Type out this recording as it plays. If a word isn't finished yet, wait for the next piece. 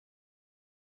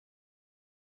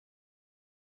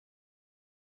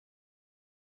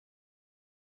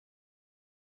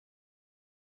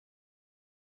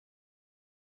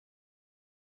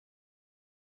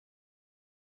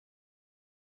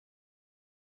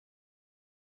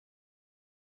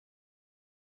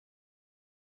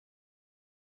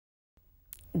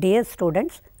Dear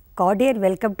students, cordial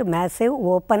welcome to massive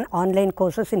open online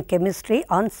courses in chemistry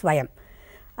on SWAYAM.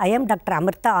 I am Dr.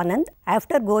 Amrita Anand.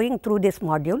 After going through this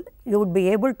module, you would be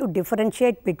able to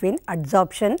differentiate between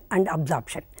adsorption and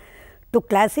absorption, to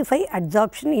classify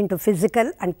adsorption into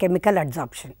physical and chemical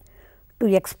adsorption, to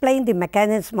explain the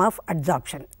mechanism of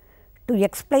adsorption, to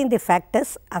explain the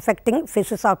factors affecting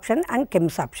physisorption and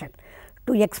chemisorption,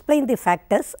 to explain the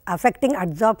factors affecting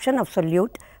adsorption of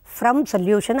solute from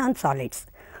solution on solids,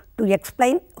 to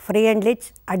explain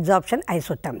Frey-Enrich adsorption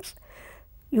isotherms.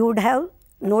 You would have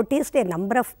noticed a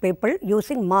number of people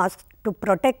using masks to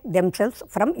protect themselves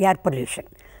from air pollution.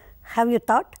 Have you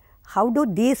thought, how do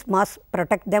these masks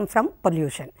protect them from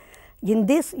pollution? In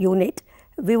this unit,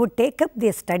 we would take up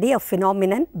the study of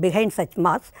phenomenon behind such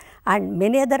masks and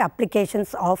many other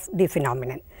applications of the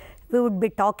phenomenon. We would be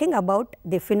talking about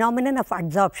the phenomenon of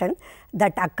adsorption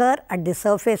that occur at the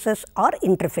surfaces or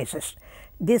interfaces.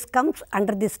 This comes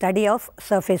under the study of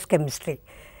surface chemistry.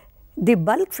 The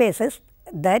bulk phases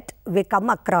that we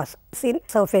come across in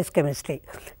surface chemistry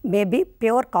may be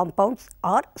pure compounds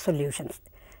or solutions.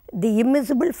 The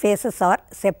immiscible phases are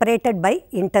separated by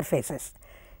interfaces.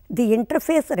 The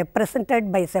interface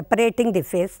represented by separating the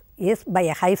phase is by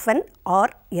a hyphen or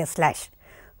a slash.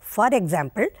 For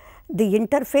example, the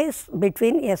interface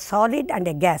between a solid and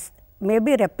a gas may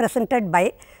be represented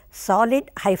by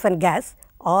solid hyphen gas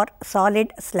or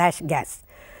solid slash gas.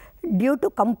 Due to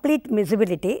complete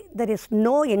miscibility, there is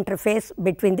no interface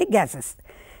between the gases.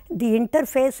 The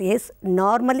interface is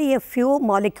normally a few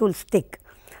molecules thick,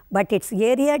 but its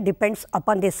area depends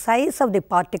upon the size of the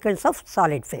particles of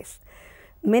solid phase.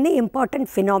 Many important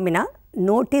phenomena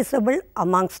noticeable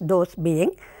amongst those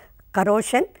being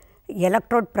corrosion,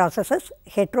 electrode processes,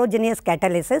 heterogeneous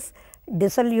catalysis,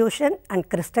 dissolution and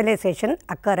crystallization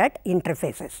occur at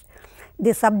interfaces.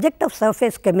 The subject of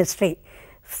surface chemistry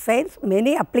finds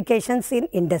many applications in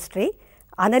industry,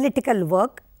 analytical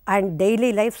work and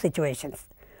daily life situations.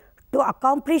 To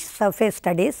accomplish surface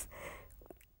studies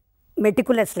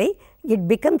meticulously, it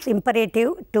becomes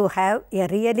imperative to have a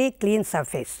really clean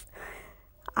surface.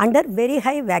 Under very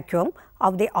high vacuum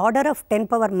of the order of 10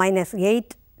 power minus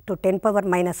 8 to 10 power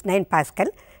minus 9 Pascal,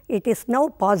 it is now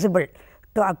possible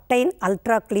to obtain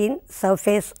ultra clean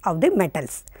surface of the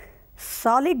metals.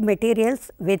 Solid materials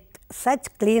with such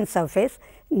clean surface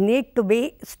need to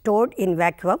be stored in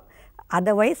vacuum,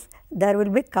 otherwise there will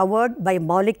be covered by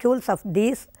molecules of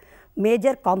these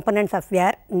major components of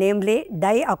air, namely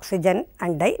dioxygen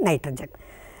and dinitrogen.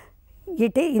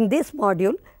 In this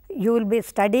module, you will be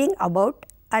studying about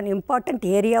an important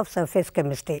area of surface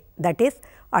chemistry, that is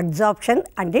adsorption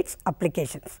and its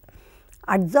applications.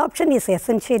 Adsorption is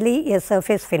essentially a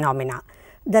surface phenomena.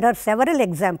 There are several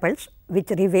examples which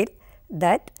reveal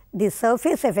that the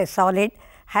surface of a solid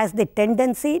has the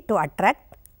tendency to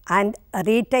attract and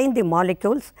retain the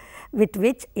molecules with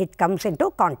which it comes into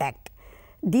contact.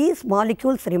 These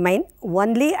molecules remain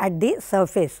only at the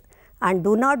surface and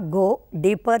do not go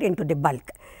deeper into the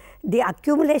bulk. The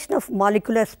accumulation of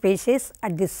molecular species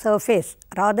at the surface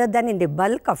rather than in the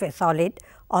bulk of a solid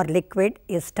or liquid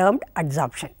is termed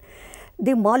adsorption.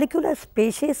 The molecular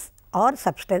species or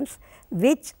substance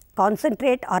which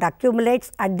concentrate or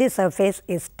accumulates at the surface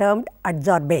is termed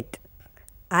adsorbate,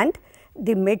 and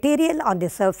the material on the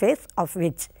surface of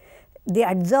which the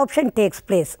adsorption takes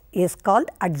place is called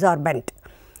adsorbent.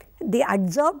 The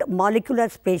adsorbed molecular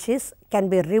species can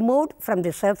be removed from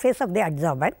the surface of the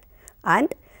adsorbent,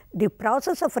 and the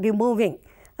process of removing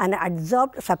an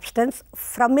adsorbed substance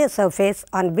from a surface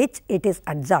on which it is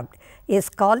adsorbed is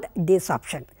called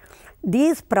desorption.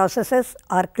 These processes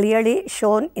are clearly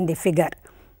shown in the figure.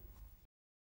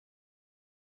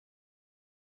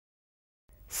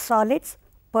 Solids,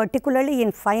 particularly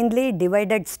in finely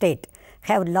divided state,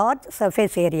 have large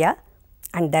surface area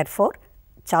and therefore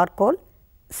charcoal,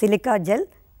 silica gel,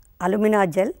 alumina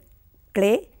gel,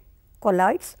 clay,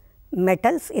 colloids,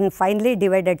 metals in finely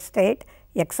divided state,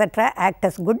 etc. act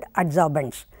as good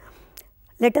adsorbents.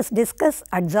 Let us discuss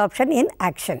adsorption in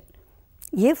action.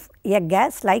 If a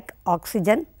gas like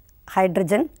oxygen,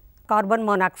 hydrogen, carbon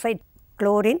monoxide,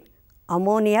 chlorine,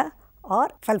 ammonia or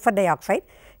sulfur dioxide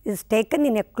is taken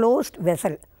in a closed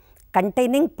vessel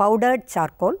containing powdered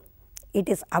charcoal, it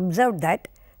is observed that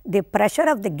the pressure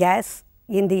of the gas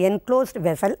in the enclosed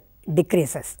vessel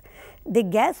decreases. The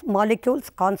gas molecules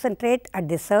concentrate at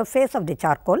the surface of the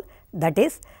charcoal, that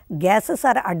is, gases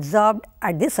are adsorbed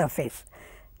at the surface.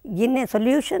 In a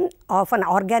solution of an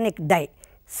organic dye,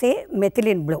 say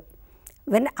methylene blue,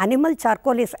 when animal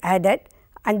charcoal is added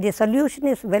and the solution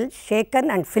is well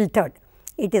shaken and filtered,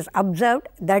 it is observed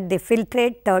that the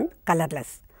filtrate turned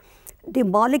colorless. The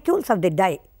molecules of the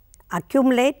dye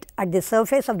accumulate at the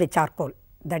surface of the charcoal,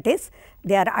 that is,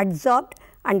 they are adsorbed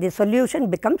and the solution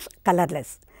becomes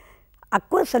colorless.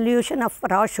 Aqueous solution of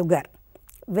raw sugar,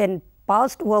 when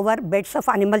passed over beds of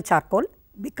animal charcoal,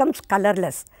 becomes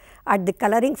colorless as the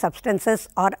coloring substances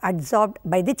are adsorbed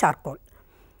by the charcoal.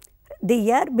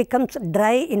 The air becomes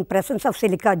dry in presence of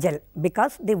silica gel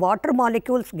because the water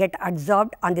molecules get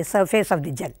adsorbed on the surface of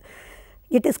the gel.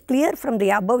 It is clear from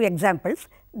the above examples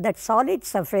that solid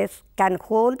surface can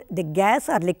hold the gas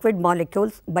or liquid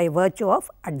molecules by virtue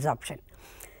of adsorption.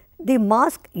 The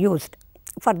mask used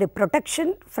for the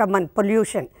protection from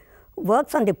pollution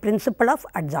works on the principle of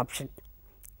adsorption.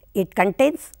 It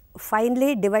contains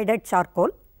finely divided charcoal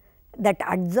that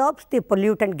adsorbs the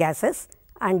pollutant gases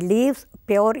and leaves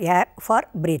pure air for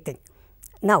breathing.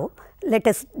 Now, let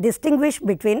us distinguish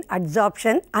between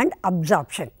adsorption and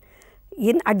absorption.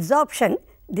 In adsorption,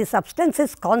 the substance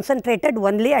is concentrated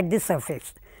only at the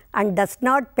surface and does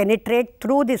not penetrate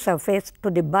through the surface to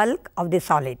the bulk of the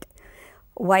solid,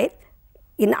 while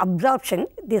in absorption,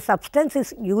 the substance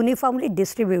is uniformly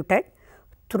distributed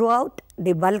throughout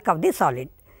the bulk of the solid.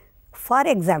 For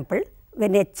example,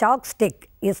 when a chalk stick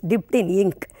is dipped in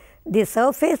ink, the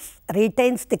surface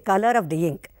retains the color of the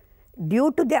ink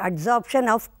due to the adsorption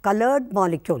of colored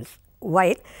molecules,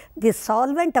 while the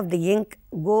solvent of the ink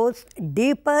goes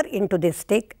deeper into the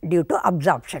stick due to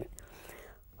absorption.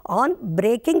 On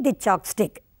breaking the chalk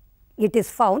stick, it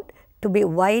is found to be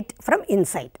white from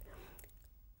inside.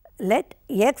 Let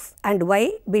X and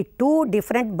Y be two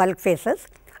different bulk phases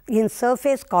in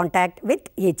surface contact with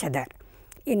each other.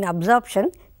 In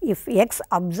absorption, if X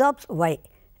absorbs Y,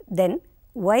 then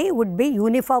Y would be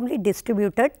uniformly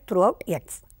distributed throughout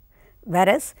X,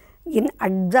 whereas in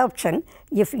adsorption,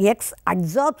 if X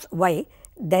adsorbs Y,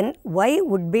 then Y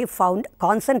would be found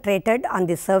concentrated on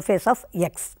the surface of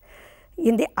X.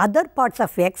 In the other parts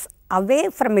of X, away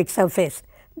from its surface,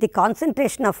 the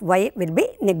concentration of Y will be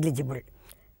negligible.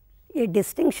 A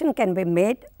distinction can be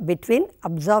made between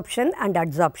absorption and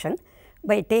adsorption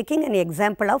by taking an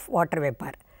example of water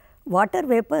vapor. Water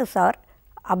vapors are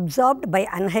absorbed by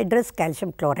anhydrous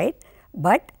calcium chloride,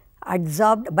 but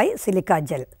adsorbed by silica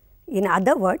gel. In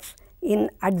other words, in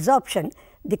adsorption,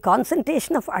 the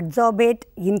concentration of adsorbate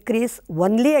increase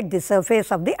only at the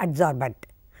surface of the adsorbent,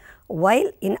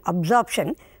 while in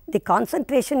absorption, the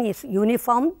concentration is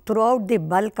uniform throughout the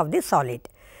bulk of the solid.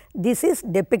 This is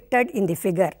depicted in the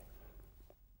figure.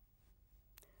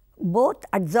 Both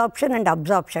adsorption and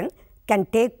absorption can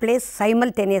take place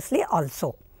simultaneously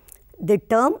also. The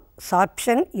term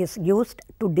sorption is used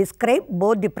to describe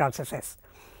both the processes.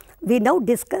 We now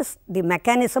discuss the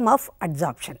mechanism of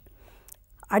adsorption.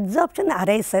 Adsorption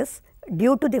arises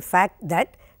due to the fact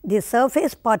that the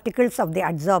surface particles of the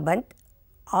adsorbent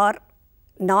are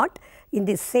not in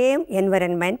the same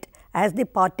environment as the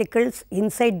particles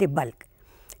inside the bulk.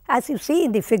 As you see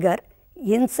in the figure,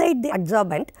 inside the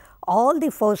adsorbent, all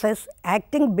the forces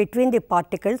acting between the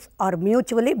particles are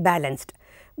mutually balanced,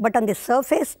 but on the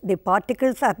surface the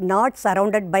particles are not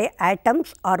surrounded by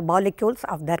atoms or molecules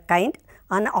of their kind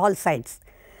on all sides,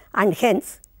 and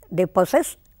hence they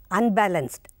possess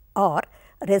unbalanced or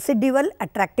residual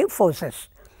attractive forces.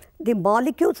 The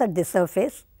molecules at the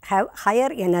surface have higher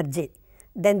energy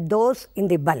than those in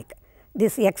the bulk.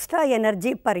 This extra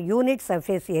energy per unit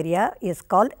surface area is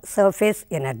called surface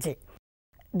energy.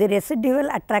 The residual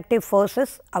attractive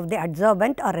forces of the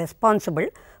adsorbent are responsible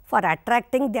for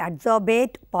attracting the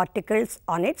adsorbate particles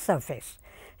on its surface.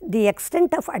 The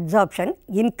extent of adsorption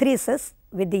increases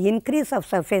with the increase of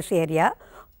surface area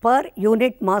per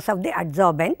unit mass of the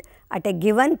adsorbent at a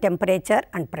given temperature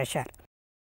and pressure.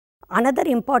 Another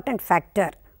important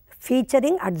factor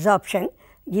featuring adsorption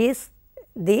is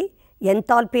the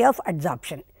enthalpy of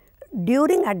adsorption.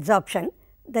 During adsorption,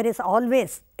 there is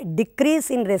always a decrease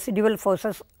in residual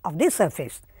forces of the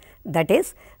surface. That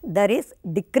is, there is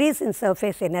decrease in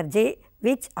surface energy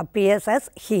which appears as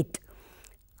heat.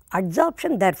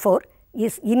 Adsorption therefore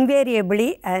is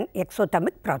invariably an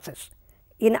exothermic process.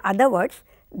 In other words,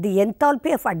 the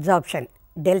enthalpy of adsorption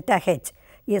delta H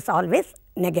is always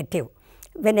negative.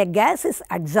 When a gas is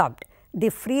adsorbed, the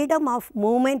freedom of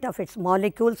movement of its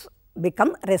molecules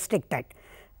become restricted.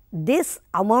 This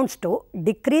amounts to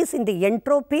decrease in the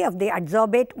entropy of the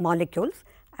adsorbate molecules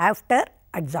after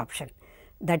adsorption.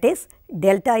 That is,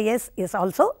 delta S is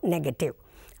also negative.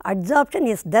 Adsorption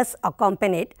is thus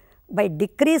accompanied by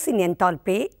decrease in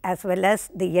enthalpy as well as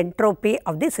the entropy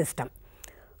of the system.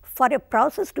 For a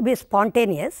process to be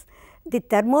spontaneous, the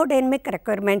thermodynamic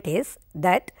requirement is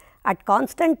that at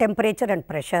constant temperature and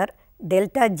pressure,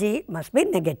 delta G must be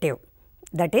negative.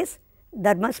 That is,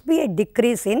 there must be a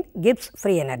decrease in Gibbs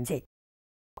free energy.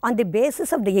 On the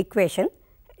basis of the equation,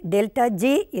 delta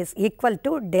G is equal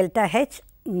to delta H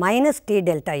minus T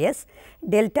delta S.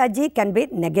 Delta G can be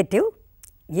negative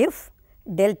if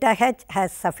delta H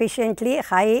has sufficiently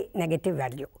high negative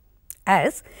value,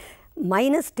 as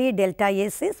minus T delta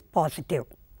S is positive.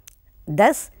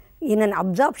 Thus, in an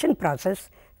absorption process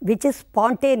which is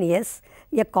spontaneous,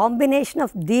 a combination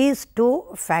of these two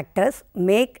factors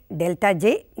make delta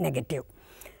J negative.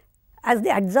 As the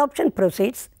adsorption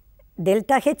proceeds,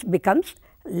 delta H becomes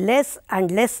less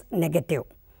and less negative.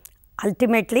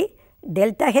 Ultimately,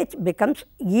 delta H becomes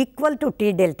equal to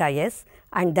T delta S,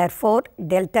 and therefore,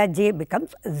 delta J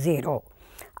becomes 0.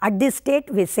 At this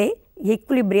state, we say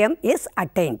equilibrium is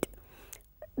attained.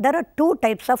 There are two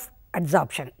types of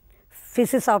adsorption,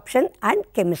 physisorption and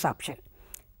chemisorption.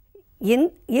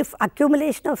 If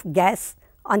accumulation of gas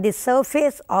on the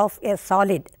surface of a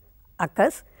solid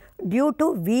occurs due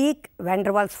to weak van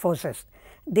der Waals forces,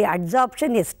 the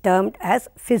adsorption is termed as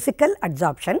physical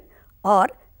adsorption or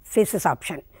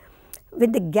physisorption.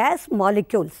 When the gas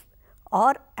molecules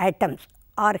or atoms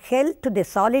are held to the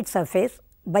solid surface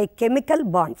by chemical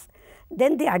bonds,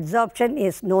 then the adsorption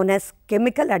is known as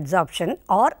chemical adsorption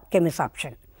or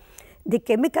chemisorption. The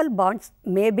chemical bonds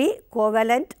may be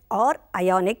covalent or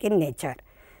ionic in nature.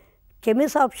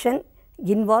 Chemisorption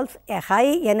involves a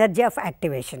high energy of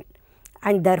activation,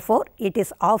 and therefore, it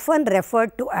is often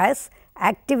referred to as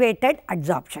activated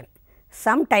adsorption.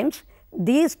 Sometimes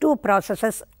these two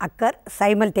processes occur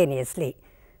simultaneously,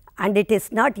 and it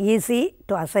is not easy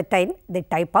to ascertain the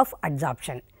type of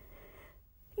adsorption.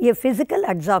 A physical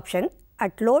adsorption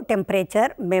at low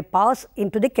temperature may pass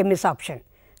into the chemisorption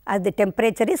as the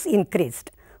temperature is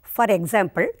increased. For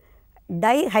example,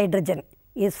 dihydrogen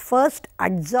is first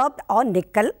adsorbed on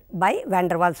nickel by van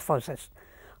der Waals forces.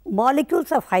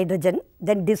 Molecules of hydrogen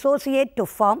then dissociate to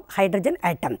form hydrogen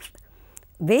atoms,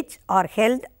 which are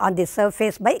held on the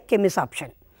surface by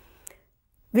chemisorption.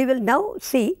 We will now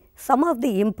see some of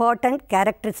the important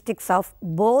characteristics of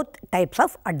both types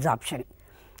of adsorption.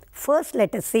 First,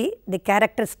 let us see the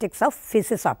characteristics of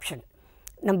physisorption.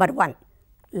 Number 1.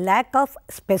 Lack of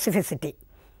specificity.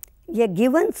 A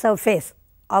given surface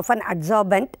of an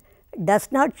adsorbent does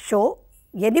not show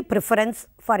any preference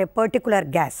for a particular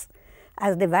gas,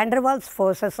 as the van der Waals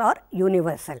forces are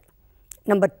universal.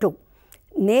 Number 2.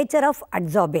 Nature of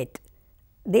adsorbate.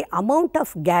 The amount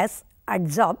of gas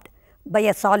adsorbed by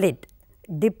a solid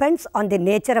depends on the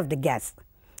nature of the gas.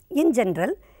 In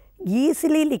general,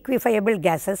 easily liquefiable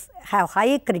gases have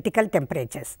high critical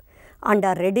temperatures and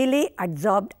are readily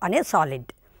adsorbed on a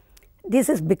solid. This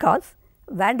is because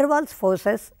van der Waals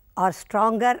forces are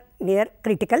stronger near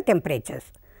critical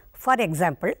temperatures. For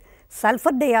example,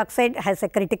 sulfur dioxide has a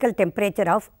critical temperature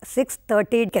of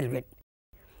 630 Kelvin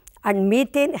and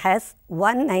methane has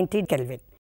 190 Kelvin.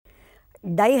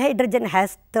 Dihydrogen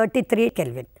has 33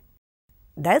 Kelvin.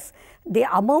 Thus, the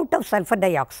amount of sulfur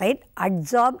dioxide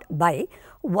adsorbed by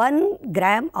 1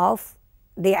 gram of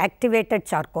the activated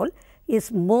charcoal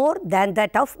is more than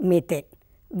that of methane,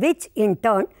 which in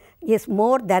turn is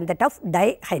more than that of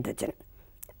dihydrogen.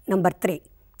 Number 3.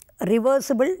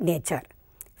 Reversible nature.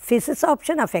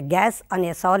 Physisorption of a gas on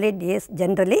a solid is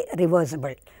generally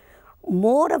reversible.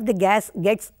 More of the gas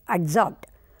gets adsorbed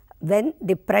when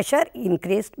the pressure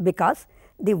increased because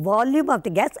the volume of the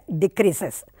gas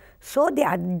decreases. So, the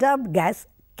adsorbed gas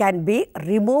can be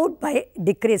removed by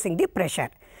decreasing the pressure.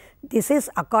 This is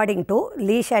according to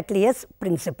Le Chatelier's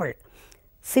principle.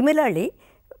 Similarly,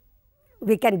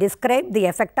 we can describe the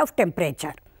effect of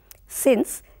temperature.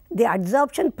 Since the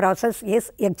adsorption process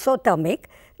is exothermic,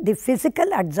 the physical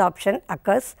adsorption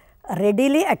occurs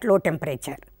readily at low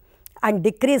temperature and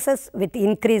decreases with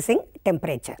increasing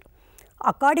temperature.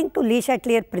 According to Le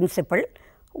Chatelier principle,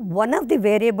 one of the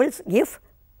variables if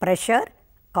pressure,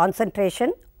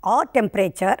 concentration or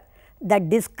temperature that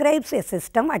describes a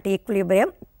system at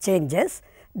equilibrium changes,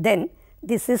 then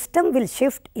the system will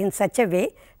shift in such a way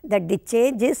that the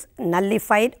change is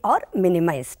nullified or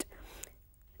minimized.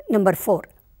 Number 4.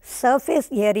 Surface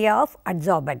area of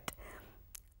adsorbent.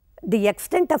 The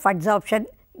extent of adsorption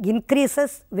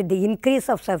increases with the increase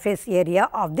of surface area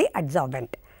of the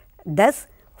adsorbent. Thus,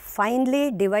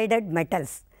 finely divided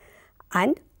metals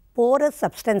and porous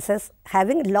substances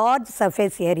having large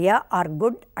surface area are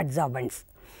good adsorbents.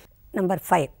 Number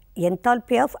 5.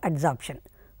 Enthalpy of adsorption.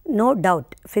 No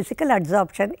doubt, physical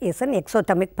adsorption is an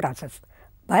exothermic process,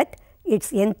 but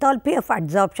its enthalpy of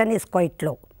adsorption is quite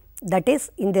low, that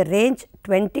is in the range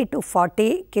 20 to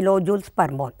 40 kilojoules per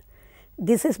mole.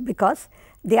 This is because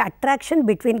the attraction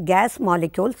between gas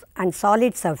molecules and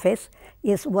solid surface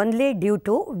is only due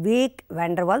to weak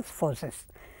van der Waals forces.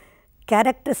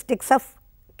 Characteristics of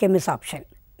chemisorption.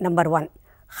 Number 1.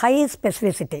 High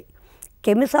specificity.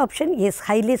 Chemisorption is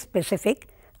highly specific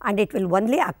and it will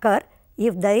only occur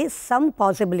if there is some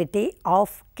possibility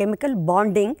of chemical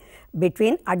bonding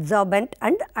between adsorbent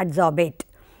and adsorbate.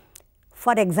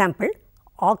 For example,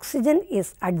 oxygen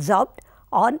is adsorbed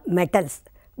on metals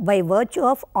by virtue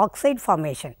of oxide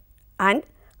formation and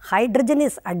hydrogen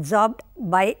is adsorbed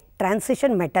by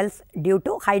transition metals due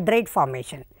to hydride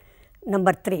formation.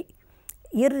 Number 3.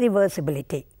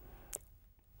 Irreversibility.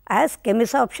 As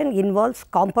chemisorption involves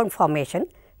compound formation,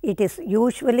 it is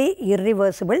usually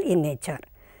irreversible in nature.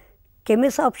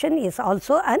 Chemisorption is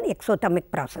also an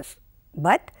exothermic process,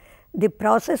 but the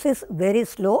process is very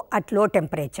slow at low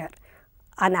temperature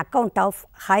on account of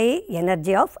high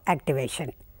energy of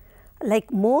activation.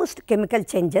 Like most chemical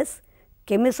changes,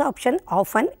 chemisorption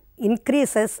often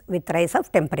increases with rise of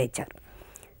temperature.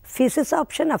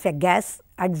 Physisorption of a gas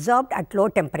adsorbed at low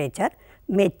temperature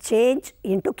may change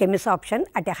into chemisorption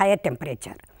at a higher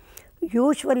temperature.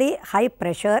 Usually, high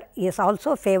pressure is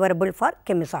also favorable for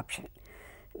chemisorption.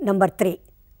 Number 3.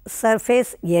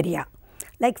 Surface area.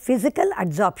 Like physical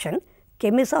adsorption,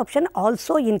 chemisorption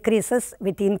also increases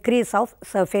with increase of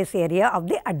surface area of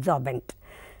the adsorbent.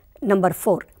 Number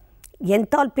 4.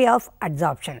 Enthalpy of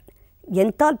adsorption.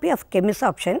 Enthalpy of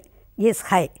chemisorption is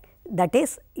high, that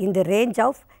is in the range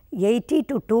of 80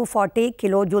 to 240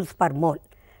 kilojoules per mole,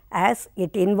 as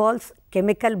it involves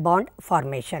chemical bond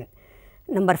formation.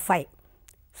 Number 5.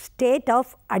 State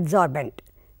of adsorbent.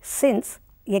 Since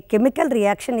a chemical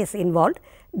reaction is involved,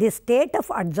 the state of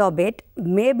adsorbate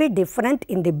may be different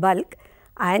in the bulk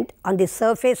and on the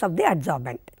surface of the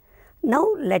adsorbent. Now,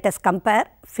 let us compare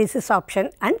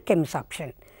physisorption and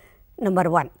chemisorption. Number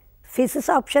 1.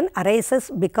 Physisorption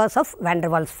arises because of van der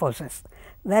Waals forces,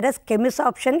 whereas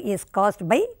chemisorption is caused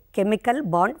by chemical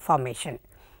bond formation.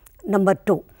 Number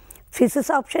 2.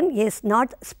 Physisorption is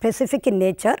not specific in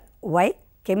nature, while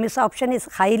chemisorption is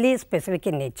highly specific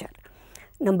in nature.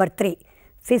 Number 3.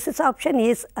 Physisorption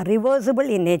is reversible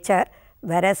in nature,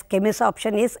 whereas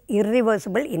chemisorption is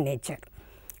irreversible in nature.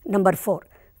 Number 4.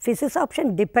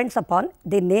 Physisorption depends upon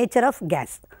the nature of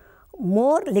gas.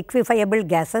 More liquefiable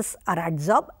gases are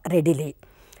adsorbed readily,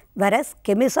 whereas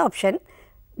chemisorption,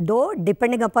 though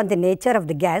depending upon the nature of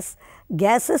the gas,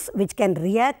 gases which can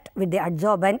react with the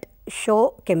adsorbent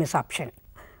show chemisorption.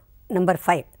 Number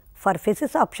 5. For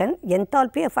physisorption,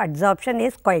 enthalpy of adsorption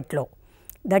is quite low,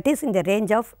 that is in the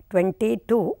range of 20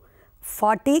 to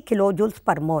 40 kilojoules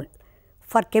per mole.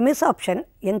 For chemisorption,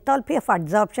 enthalpy of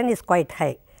adsorption is quite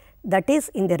high, that is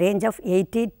in the range of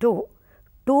 80 to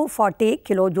 240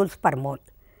 kilojoules per mole.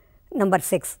 Number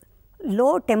 6.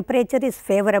 Low temperature is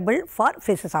favorable for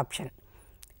physisorption.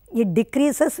 It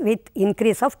decreases with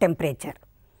increase of temperature.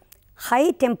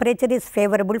 High temperature is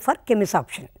favorable for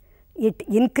chemisorption. It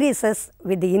increases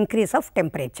with the increase of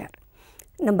temperature.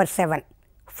 Number 7.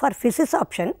 For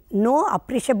physisorption, no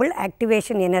appreciable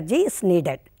activation energy is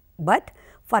needed, but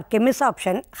for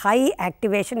chemisorption, high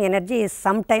activation energy is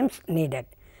sometimes needed.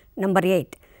 Number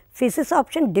 8.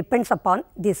 Physisorption depends upon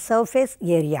the surface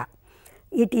area.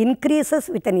 It increases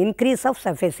with an increase of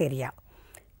surface area.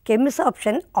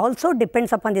 Chemisorption also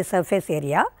depends upon the surface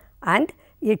area and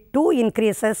it too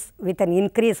increases with an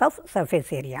increase of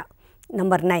surface area.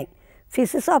 Number 9.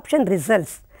 Physisorption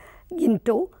results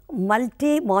into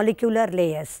multi-molecular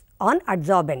layers on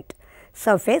adsorbent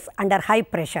surface under high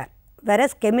pressure,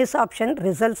 whereas chemisorption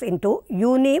results into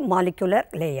unimolecular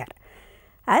layer.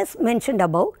 As mentioned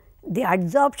above, the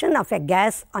adsorption of a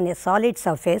gas on a solid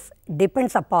surface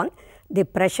depends upon the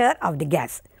pressure of the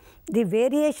gas. The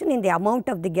variation in the amount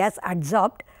of the gas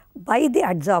adsorbed by the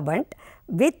adsorbent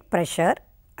with pressure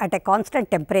at a constant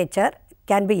temperature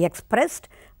can be expressed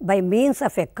by means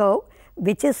of a curve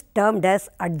which is termed as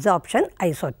adsorption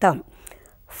isotherm.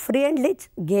 Freundlich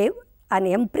gave an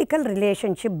empirical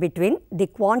relationship between the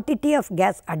quantity of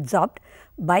gas adsorbed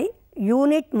by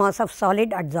unit mass of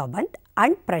solid adsorbent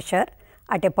and pressure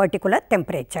at a particular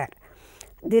temperature.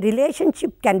 The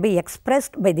relationship can be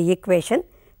expressed by the equation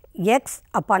x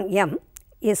upon m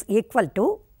is equal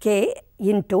to k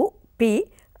into p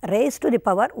raised to the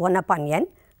power 1 upon n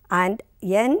and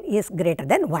n is greater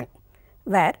than 1,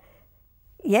 where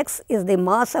x is the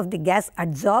mass of the gas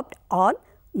adsorbed on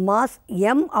mass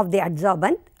m of the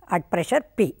adsorbent at pressure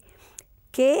p.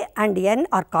 K and n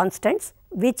are constants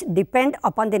which depend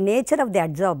upon the nature of the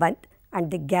adsorbent and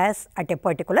the gas at a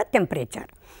particular temperature.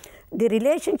 The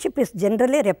relationship is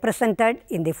generally represented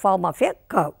in the form of a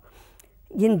curve.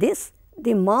 In this,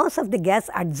 the mass of the gas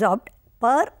adsorbed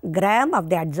per gram of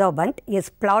the adsorbent is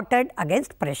plotted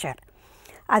against pressure.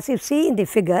 As you see in the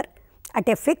figure, at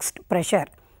a fixed pressure,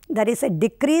 there is a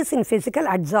decrease in physical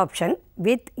adsorption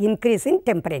with increase in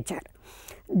temperature.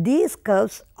 These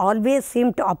curves always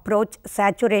seem to approach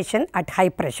saturation at high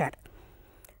pressure.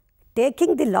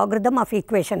 Taking the logarithm of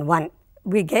equation 1,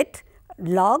 we get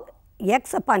log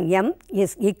x upon m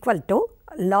is equal to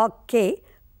log k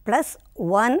plus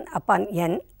 1 upon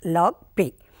n log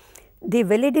p. The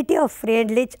validity of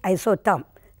Freundlich isotherm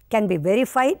can be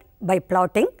verified by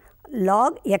plotting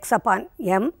log x upon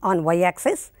m on y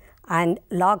axis and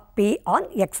log p on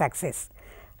x axis.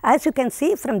 As you can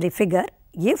see from the figure,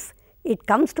 if it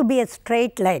comes to be a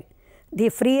straight line, the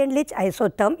Freundlich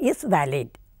isotherm is valid,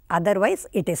 otherwise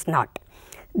it is not.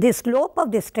 The slope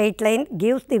of the straight line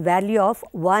gives the value of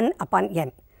 1 upon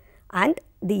n, and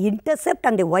the intercept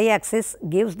on the y axis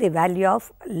gives the value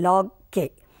of log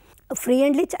k.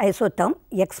 Freundlich isotherm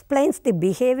explains the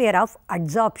behavior of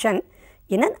adsorption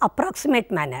in an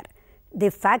approximate manner. The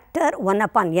factor 1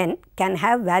 upon n can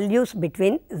have values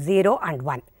between 0 and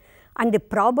 1, and the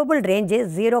probable range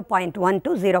is 0.1 to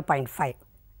 0.5.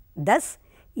 Thus,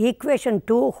 equation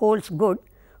 2 holds good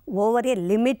over a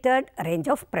limited range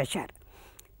of pressure.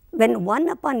 When 1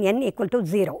 upon n equal to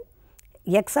 0,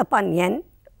 x upon n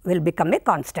will become a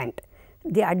constant.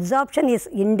 The adsorption is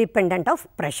independent of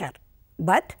pressure,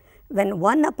 but when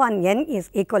 1 upon n is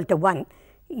equal to 1,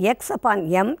 x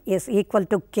upon m is equal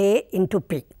to k into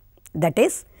p. That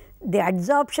is, the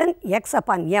adsorption x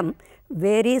upon m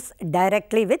varies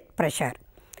directly with pressure.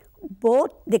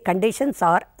 Both the conditions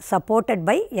are supported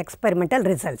by experimental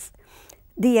results.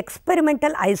 The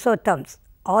experimental isotherms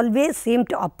always seem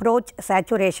to approach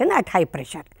saturation at high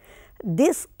pressure.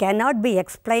 This cannot be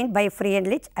explained by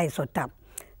Freundlich isotherm.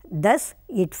 Thus,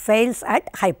 it fails at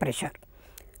high pressure.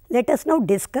 Let us now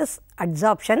discuss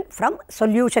adsorption from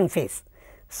solution phase.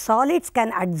 Solids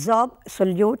can adsorb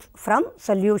solutes from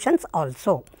solutions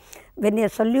also. When a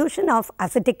solution of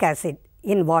acetic acid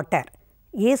in water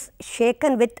is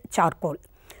shaken with charcoal,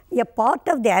 a part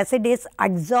of the acid is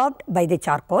adsorbed by the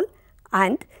charcoal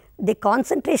and the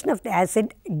concentration of the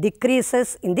acid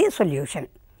decreases in the solution.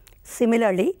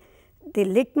 Similarly, the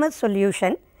litmus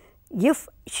solution, if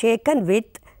shaken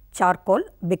with charcoal,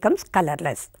 becomes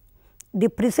colorless. The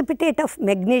precipitate of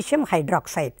magnesium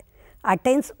hydroxide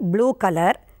attains blue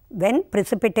color when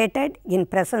precipitated in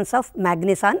presence of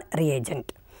magnesium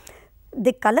reagent.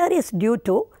 The color is due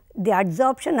to the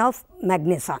adsorption of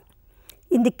magnesium.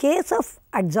 In the case of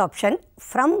adsorption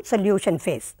from solution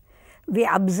phase, we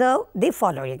observe the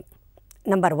following.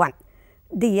 Number 1,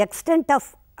 the extent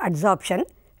of adsorption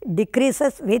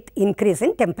decreases with increase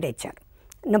in temperature.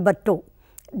 Number 2,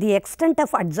 the extent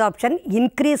of adsorption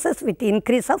increases with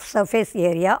increase of surface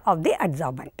area of the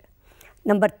adsorbent.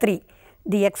 Number 3,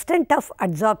 the extent of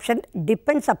adsorption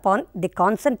depends upon the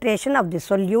concentration of the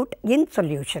solute in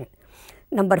solution.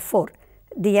 Number 4,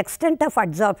 the extent of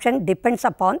adsorption depends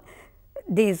upon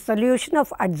the solution of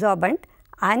adsorbent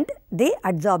and the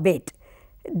adsorbate.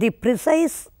 The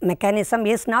precise mechanism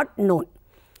is not known.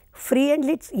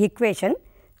 Freundlich's equation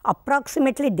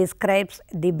approximately describes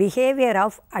the behavior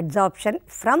of adsorption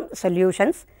from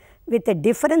solutions with a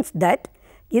difference that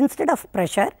instead of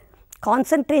pressure,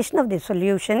 concentration of the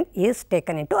solution is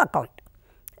taken into account.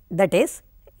 That is,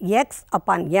 x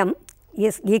upon m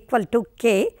is equal to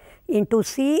k into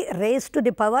c raised to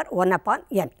the power 1 upon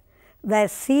n, where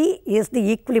c is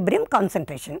the equilibrium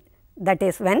concentration. That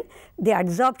is when the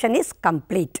adsorption is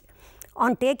complete.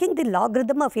 On taking the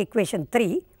logarithm of equation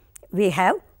 3, we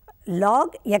have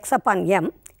log x upon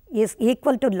m is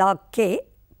equal to log k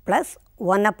plus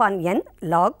 1 upon n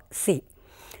log c.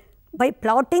 By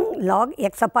plotting log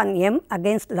x upon m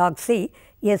against log c,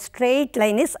 a straight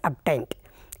line is obtained,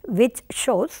 which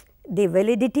shows the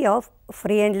validity of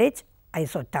Freundlich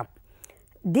isotherm.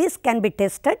 This can be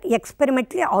tested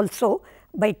experimentally also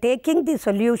by taking the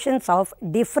solutions of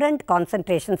different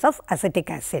concentrations of acetic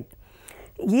acid.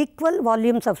 Equal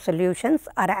volumes of solutions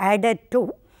are added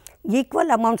to equal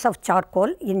amounts of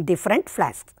charcoal in different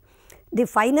flasks. The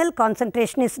final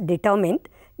concentration is determined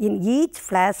in each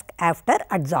flask after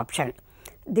adsorption.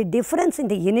 The difference in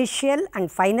the initial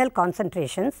and final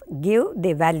concentrations give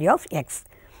the value of x.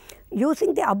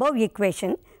 Using the above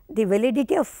equation, the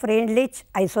validity of Freundlich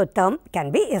isotherm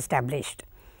can be established.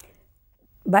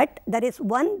 But there is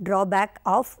one drawback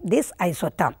of this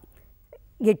isotherm.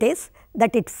 It is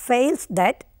that it fails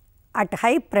that at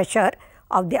high pressure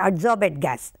of the adsorbate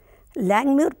gas.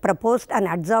 Langmuir proposed an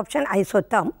adsorption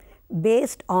isotherm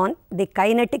based on the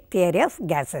kinetic theory of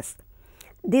gases.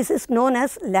 This is known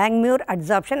as Langmuir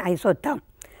adsorption isotherm,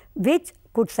 which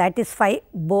could satisfy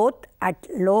both at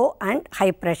low and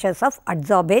high pressures of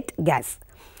adsorbate gas.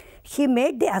 He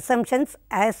made the assumptions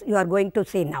as you are going to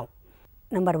see now.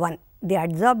 Number 1, the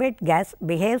adsorbate gas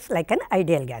behaves like an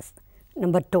ideal gas.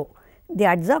 Number 2, the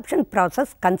adsorption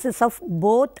process consists of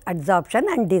both adsorption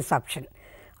and desorption.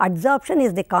 Adsorption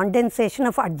is the condensation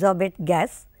of adsorbate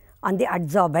gas on the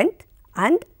adsorbent,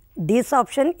 and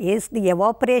desorption is the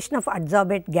evaporation of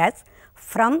adsorbate gas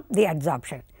from the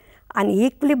adsorption. An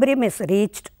equilibrium is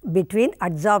reached between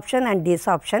adsorption and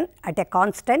desorption at a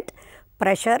constant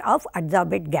pressure of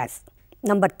adsorbate gas.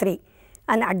 Number 3,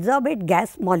 an adsorbate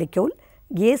gas molecule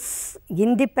is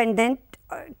independent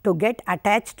to get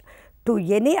attached to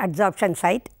any adsorption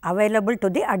site available to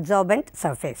the adsorbent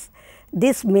surface.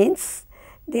 This means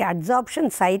the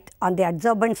adsorption site on the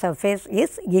adsorbent surface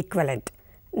is equivalent.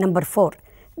 Number 4,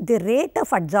 the rate of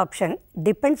adsorption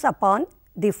depends upon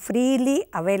the freely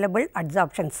available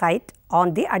adsorption site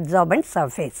on the adsorbent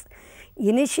surface.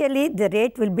 Initially, the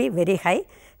rate will be very high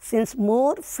since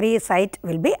more free site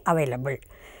will be available.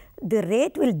 The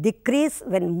rate will decrease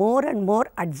when more and more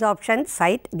adsorption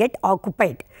site get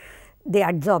occupied, the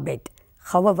adsorbate.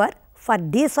 However, for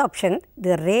desorption,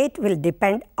 the rate will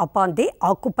depend upon the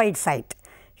occupied site.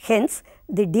 Hence,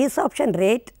 the desorption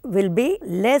rate will be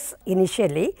less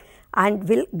initially and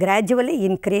will gradually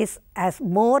increase as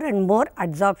more and more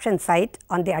adsorption site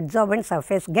on the adsorbent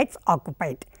surface gets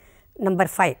occupied. Number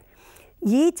 5,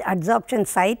 each adsorption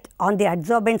site on the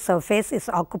adsorbent surface is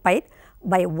occupied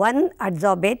by one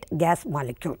adsorbate gas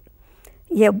molecule.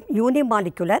 A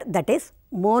unimolecular, that is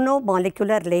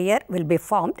monomolecular layer will be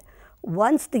formed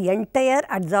once the entire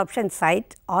adsorption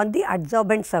site on the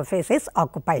adsorbent surface is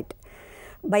occupied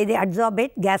by the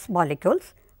adsorbate gas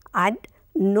molecules, and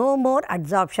no more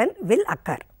adsorption will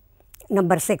occur.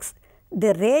 Number 6,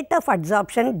 the rate of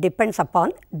adsorption depends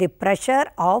upon the pressure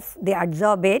of the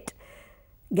adsorbate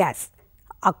gas.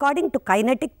 According to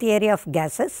kinetic theory of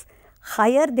gases,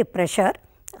 higher the pressure,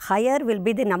 higher will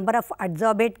be the number of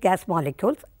adsorbate gas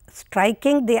molecules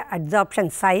striking the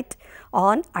adsorption site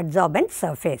on adsorbent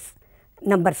surface.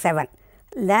 Number 7,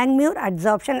 Langmuir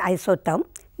adsorption isotherm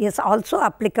is also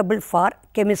applicable for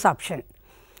chemisorption.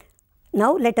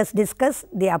 Now, let us discuss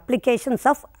the applications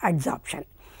of adsorption.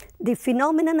 The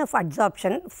phenomenon of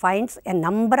adsorption finds a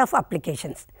number of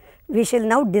applications. We shall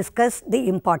now discuss the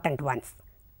important ones.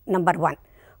 Number 1,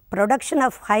 production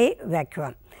of high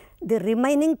vacuum. The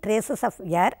remaining traces of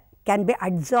air can be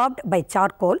adsorbed by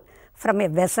charcoal from a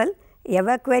vessel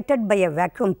evacuated by a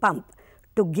vacuum pump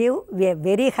to give a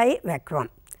very high vacuum.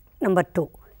 Number 2,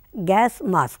 gas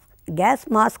mask. Gas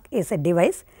mask is a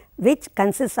device which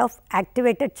consists of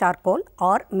activated charcoal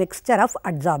or mixture of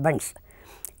adsorbents.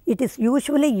 It is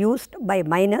usually used by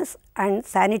miners and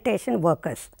sanitation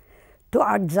workers to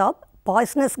adsorb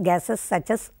poisonous gases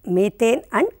such as methane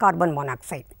and carbon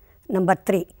monoxide. Number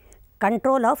 3,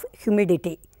 control of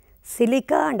humidity.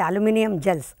 Silica and aluminum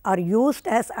gels are used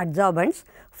as adsorbents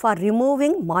for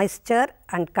removing moisture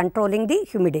and controlling the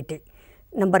humidity.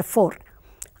 Number 4,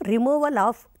 removal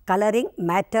of coloring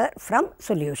matter from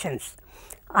solutions.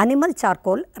 Animal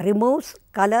charcoal removes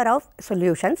color of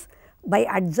solutions by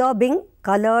adsorbing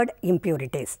colored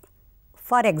impurities.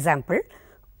 For example,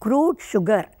 crude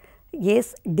sugar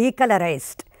is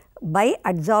decolorized by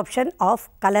adsorption of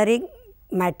coloring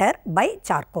matter by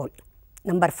charcoal.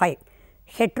 Number 5,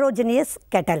 heterogeneous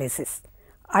catalysis.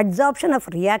 Adsorption of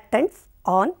reactants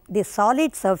on the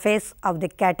solid surface of the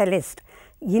catalyst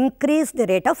increase the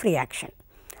rate of reaction.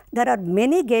 There are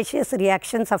many gaseous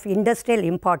reactions of industrial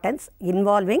importance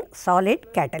involving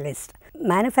solid catalyst.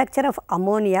 Manufacture of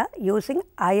ammonia using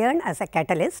iron as a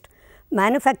catalyst,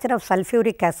 manufacture of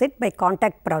sulfuric acid by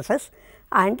contact process,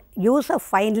 and use of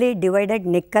finely divided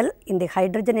nickel in the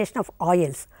hydrogenation of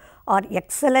oils are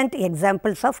excellent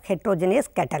examples of heterogeneous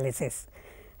catalysis.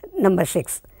 Number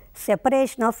 6,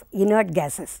 separation of inert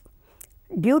gases.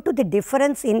 Due to the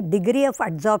difference in degree of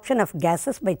adsorption of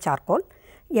gases by charcoal,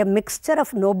 a mixture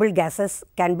of noble gases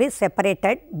can be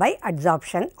separated by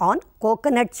adsorption on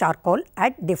coconut charcoal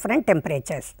at different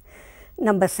temperatures.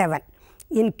 Number 7,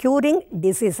 in curing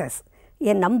diseases,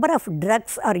 a number of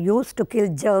drugs are used to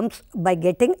kill germs by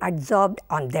getting adsorbed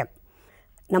on them.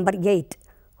 Number 8,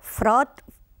 froth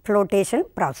flotation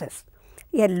process.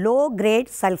 A low grade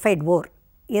sulphide ore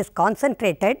is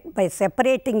concentrated by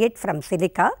separating it from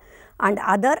silica and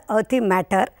other earthy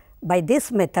matter by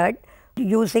this method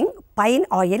using pine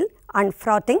oil and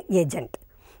frothing agent.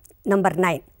 Number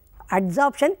 9,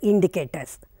 adsorption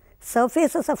indicators.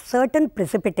 Surfaces of certain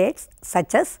precipitates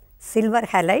such as silver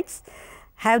halides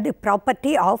have the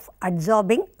property of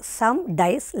adsorbing some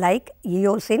dyes like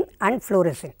eosin and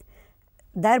fluorescein,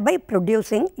 thereby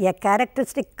producing a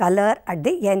characteristic color at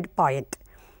the end point.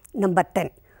 Number 10,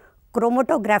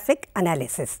 chromatographic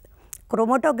analysis.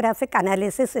 Chromatographic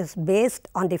analysis is based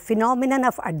on the phenomenon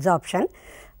of adsorption,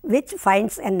 which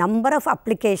finds a number of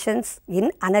applications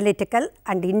in analytical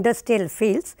and industrial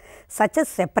fields such as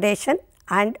separation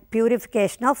and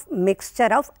purification of mixture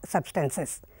of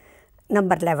substances.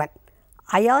 Number 11,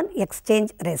 ion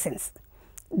exchange resins.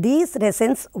 These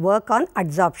resins work on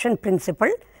adsorption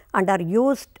principle and are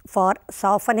used for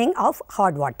softening of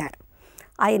hot water.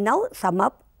 I now sum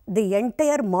up the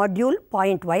entire module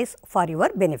point-wise for your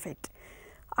benefit.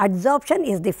 Adsorption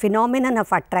is the phenomenon of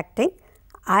attracting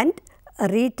and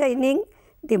retaining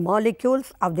the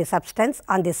molecules of the substance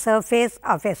on the surface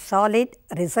of a solid,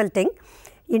 resulting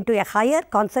into a higher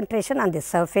concentration on the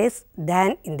surface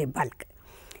than in the bulk.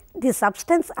 The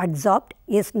substance adsorbed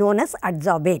is known as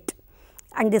adsorbate,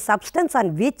 and the substance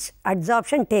on which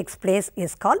adsorption takes place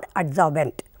is called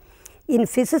adsorbent. In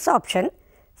physisorption,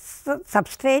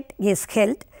 substrate is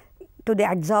held to the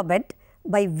adsorbent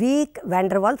by weak van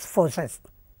der Waals forces,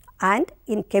 and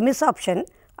in chemisorption,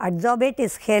 adsorbate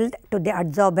is held to the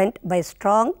adsorbent by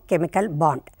strong chemical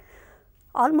bond.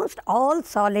 Almost all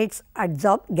solids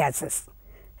adsorb gases.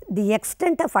 The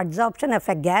extent of adsorption of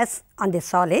a gas on the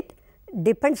solid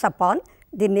depends upon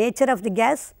the nature of the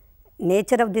gas,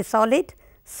 nature of the solid,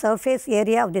 surface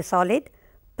area of the solid,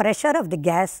 pressure of the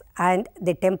gas and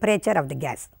the temperature of the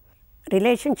gas.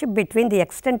 Relationship between the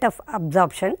extent of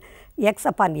absorption x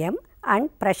upon m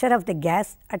and pressure of the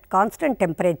gas at constant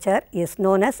temperature is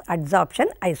known as adsorption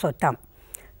isotherm.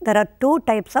 There are two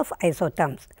types of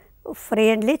isotherms,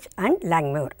 Freundlich and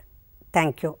Langmuir.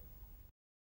 Thank you.